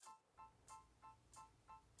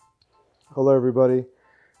Hello, everybody.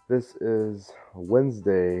 This is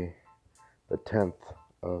Wednesday, the 10th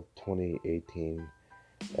of 2018,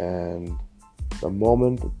 and the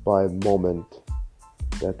moment by moment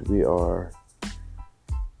that we are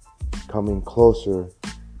coming closer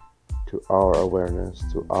to our awareness,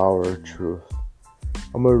 to our truth.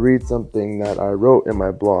 I'm going to read something that I wrote in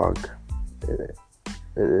my blog. It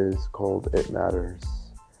is called It Matters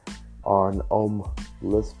on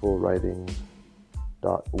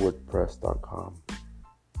blissfulwriting.wordpress.com.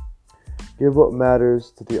 Give what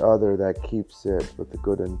matters to the other that keeps it with the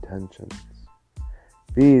good intentions.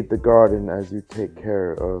 Feed the garden as you take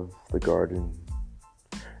care of the garden.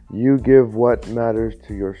 You give what matters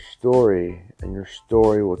to your story, and your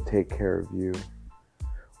story will take care of you.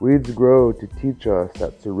 Weeds grow to teach us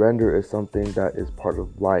that surrender is something that is part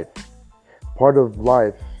of life. Part of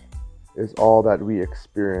life is all that we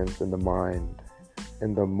experience in the mind,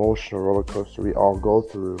 in the emotional roller coaster we all go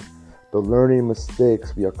through, the learning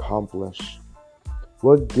mistakes we accomplish.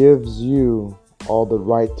 What gives you all the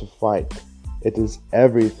right to fight? It is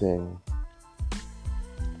everything.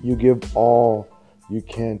 You give all you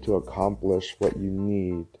can to accomplish what you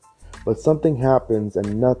need, but something happens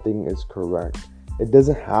and nothing is correct. It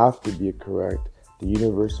doesn't have to be correct. The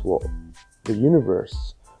universe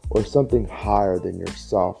or something higher than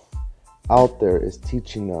yourself out there is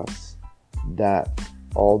teaching us that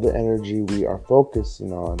all the energy we are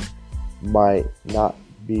focusing on might not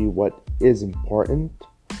be what is important.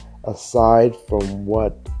 Aside from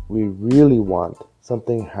what we really want,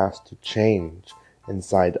 something has to change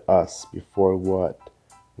inside us before what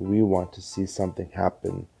we want to see something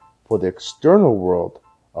happen for the external world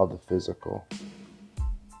of the physical.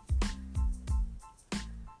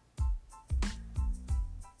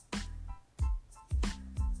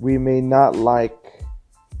 We may not like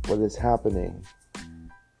what is happening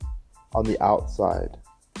on the outside,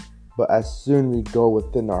 but as soon we go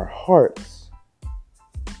within our hearts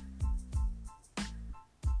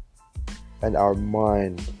and our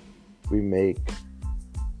mind, we make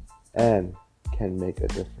and can make a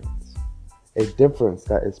difference. A difference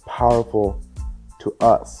that is powerful to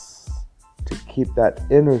us, to keep that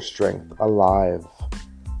inner strength alive,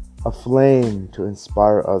 a flame to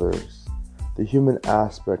inspire others, the human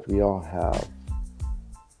aspect we all have,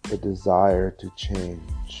 the desire to change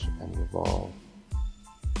and evolve.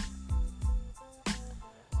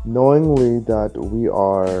 Knowingly that we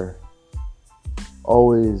are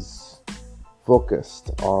always focused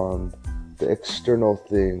on the external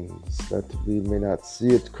things, that we may not see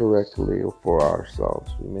it correctly for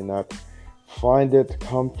ourselves. We may not find it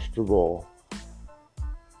comfortable.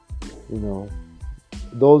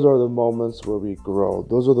 Those are the moments where we grow.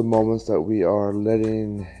 Those are the moments that we are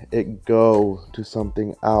letting it go to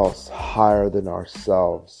something else higher than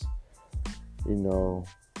ourselves. We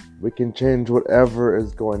can change whatever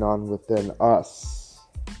is going on within us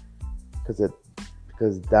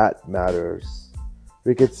because that matters.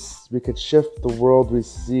 We could shift the world we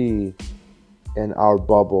see in our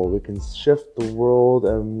bubble. We can shift the world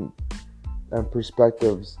and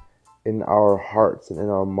perspectives in our hearts and in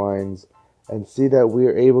our minds, and see that we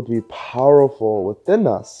are able to be powerful within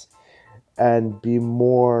us and be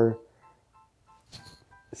more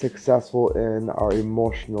successful in our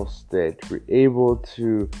emotional state. We're able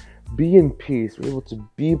to be in peace. We're able to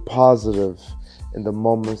be positive in the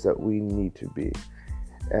moments that we need to be.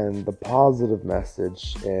 And the positive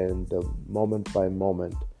message and the moment by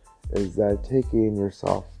moment is that taking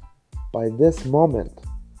yourself, by this moment,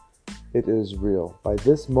 it is real. By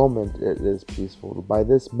this moment, it is peaceful. By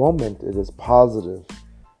this moment, it is positive.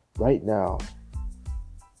 Right now,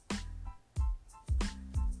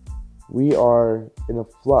 we are in a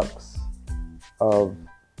flux of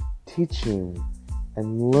teaching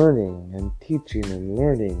and learning and teaching and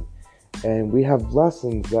learning. And we have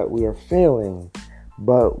lessons that we are failing,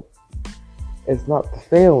 but it's not the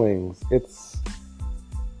failings. It's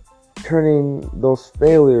turning those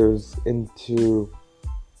failures into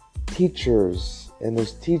teachers, and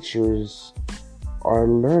those teachers are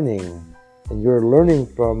learning, and you're learning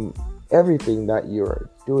from everything that you're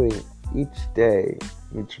doing each day,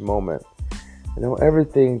 each moment.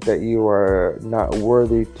 Everything that you are not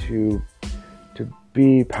worthy to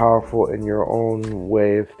be powerful in your own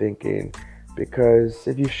way of thinking, because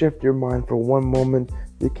if you shift your mind for one moment,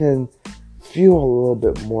 you can feel a little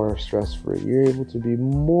bit more stress-free. You're able to be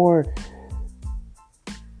more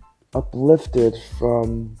uplifted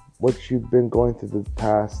from what you've been going through the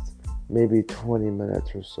past maybe 20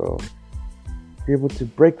 minutes or so. You're able to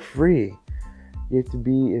break free. You have to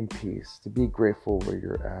be in peace, to be grateful where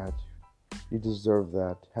you're at. You deserve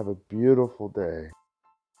that. Have a beautiful day.